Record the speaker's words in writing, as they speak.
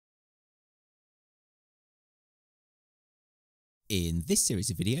In this series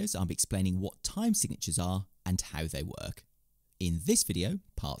of videos, I'll be explaining what time signatures are and how they work. In this video,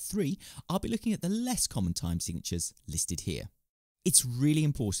 part 3, I'll be looking at the less common time signatures listed here. It's really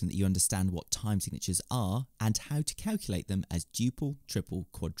important that you understand what time signatures are and how to calculate them as duple, triple,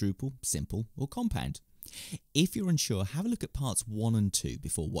 quadruple, simple or compound. If you're unsure, have a look at parts 1 and 2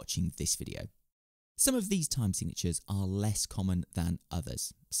 before watching this video. Some of these time signatures are less common than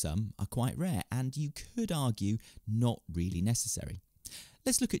others. Some are quite rare and you could argue not really necessary.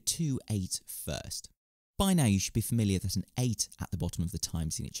 Let's look at 2/8 first. By now you should be familiar that an 8 at the bottom of the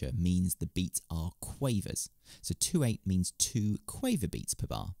time signature means the beats are quavers. So 2/8 means 2 quaver beats per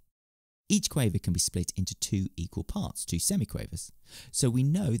bar. Each quaver can be split into 2 equal parts, 2 semiquavers. So we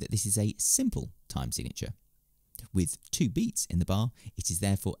know that this is a simple time signature. With 2 beats in the bar, it is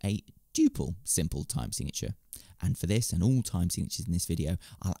therefore a duple simple time signature. And for this and all time signatures in this video,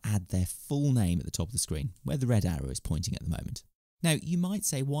 I'll add their full name at the top of the screen, where the red arrow is pointing at the moment. Now, you might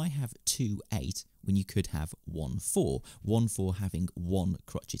say, why have 2/8 when you could have 1/4? 1/4 having 1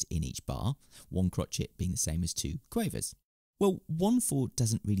 crotchet in each bar, 1 crotchet being the same as 2 quavers. Well, 1/4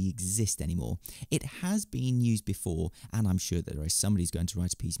 doesn't really exist anymore. It has been used before, and I'm sure that there is somebody who's going to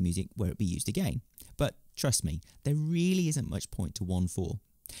write a piece of music where it be used again. But trust me, there really isn't much point to 1/4.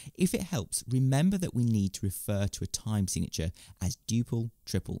 If it helps, remember that we need to refer to a time signature as duple,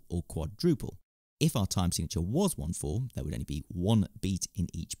 triple or quadruple. If our time signature was 1/4, there would only be 1 beat in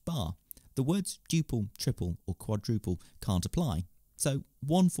each bar. The words duple, triple or quadruple can't apply. So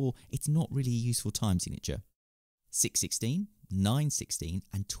 1/4, it's not really a useful time signature. 6/16, 9/16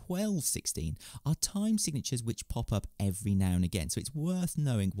 and 12/16 are time signatures which pop up every now and again, so it's worth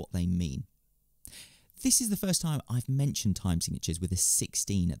knowing what they mean. This is the first time I've mentioned time signatures with a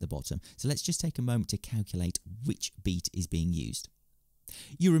 16 at the bottom, so let's just take a moment to calculate which beat is being used.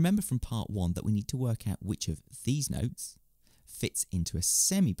 You remember from part 1 that we need to work out which of these notes fits into a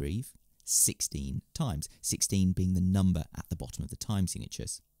semibreve 16 times, 16 being the number at the bottom of the time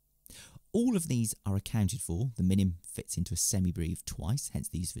signatures. All of these are accounted for. The minim fits into a semibreve twice, hence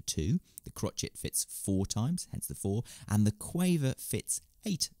the use of a 2. The crotchet fits 4 times, hence the 4, and the quaver fits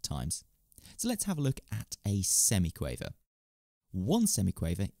 8 times. So let's have a look at a semiquaver. 1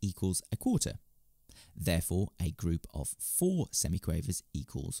 semiquaver equals a quarter. Therefore, a group of 4 semiquavers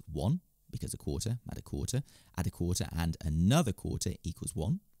equals 1, because a quarter, add a quarter, and another quarter equals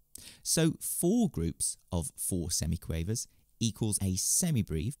 1. So 4 groups of 4 semiquavers equals a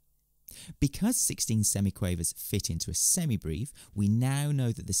semibreve. Because 16 semiquavers fit into a semibreve, we now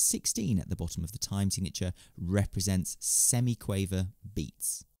know that the 16 at the bottom of the time signature represents semiquaver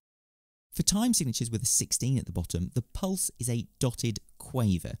beats. For time signatures with a 16 at the bottom, the pulse is a dotted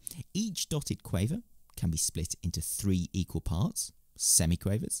quaver. Each dotted quaver can be split into 3 equal parts,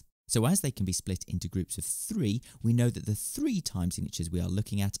 semiquavers. So as they can be split into groups of 3, we know that the 3 time signatures we are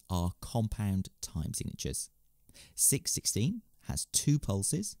looking at are compound time signatures. 6/16 has 2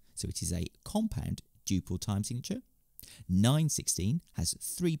 pulses, so it is a compound duple time signature. 9/16 has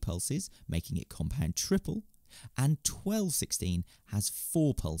 3 pulses, making it compound triple. And 12/16 has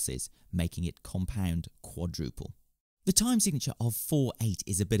 4 pulses, making it compound quadruple. The time signature of 4/8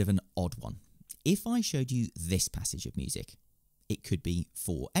 is a bit of an odd one. If I showed you this passage of music, it could be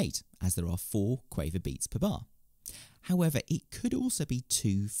 4/8, as there are 4 quaver beats per bar. However, it could also be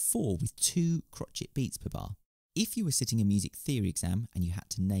 2/4 with 2 crotchet beats per bar. If you were sitting a music theory exam and you had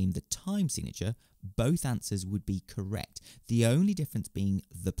to name the time signature, both answers would be correct, the only difference being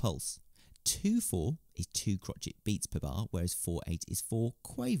the pulse. 2/4 is 2 crotchet beats per bar, whereas 4/8 is 4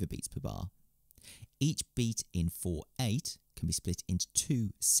 quaver beats per bar. Each beat in 4/8 can be split into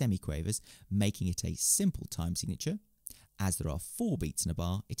 2 semiquavers, making it a simple time signature. As there are 4 beats in a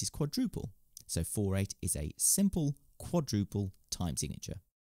bar, it is quadruple. So 4/8 is a simple quadruple time signature.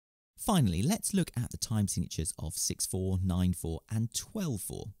 Finally, let's look at the time signatures of 6/4, 9/4 and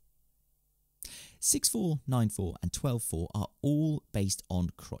 12/4. 6/4, 9/4 and 12/4 are all based on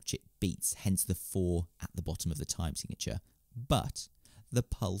crotchet beats, hence the 4 at the bottom of the time signature, but the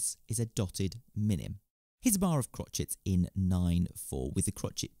pulse is a dotted minim. Here's a bar of crotchets in 9/4 with the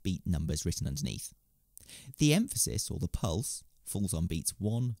crotchet beat numbers written underneath. The emphasis, or the pulse, falls on beats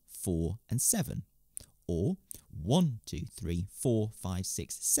 1, 4 and 7, or 1, 2, 3, 4, 5,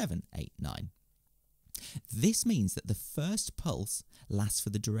 6, 7, 8, 9. This means that the first pulse lasts for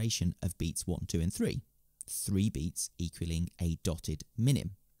the duration of beats 1, 2 and 3, 3 beats equaling a dotted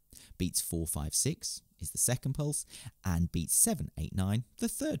minim. Beats 4, 5, 6 is the second pulse, and beats 7, 8, 9 the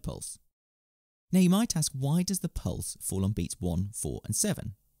third pulse. Now you might ask, why does the pulse fall on beats 1, 4 and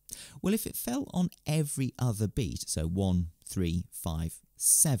 7? Well, if it fell on every other beat, so 1, 3, 5,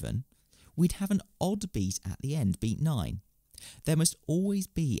 7, we'd have an odd beat at the end, beat 9. There must always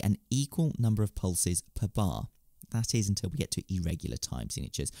be an equal number of pulses per bar. That is until we get to irregular time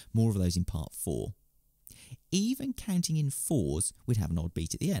signatures, more of those in part 4. Even counting in 4s, we'd have an odd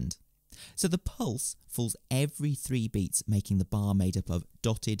beat at the end. So the pulse falls every 3 beats, making the bar made up of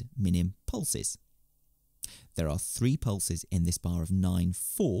dotted minim pulses. There are 3 pulses in this bar of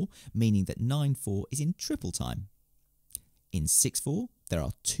 9/4, meaning that 9/4 is in triple time. In 6/4, there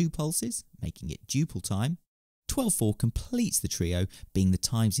are 2 pulses, making it duple time. 12/4 completes the trio, being the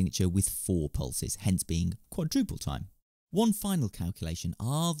time signature with 4 pulses, hence being quadruple time. One final calculation: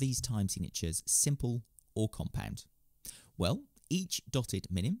 are these time signatures simple or compound? Well, each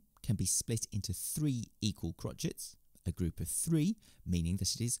dotted minim can be split into 3 equal crotchets, a group of 3, meaning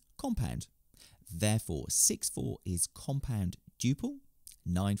that it is compound. Therefore, 6/4 is compound duple,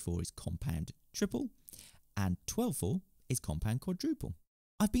 9/4 is compound triple, and 12/4 is compound quadruple.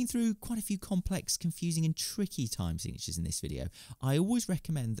 I've been through quite a few complex, confusing and tricky time signatures in this video. I always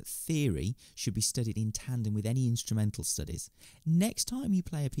recommend that theory should be studied in tandem with any instrumental studies. Next time you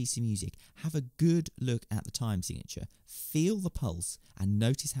play a piece of music, have a good look at the time signature, feel the pulse and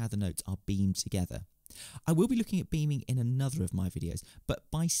notice how the notes are beamed together. I will be looking at beaming in another of my videos, but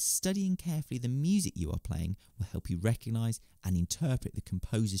by studying carefully the music you are playing will help you recognise and interpret the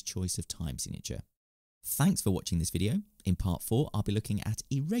composer's choice of time signature. Thanks for watching this video. In part 4, I'll be looking at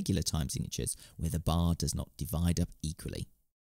irregular time signatures, where the bar does not divide up equally.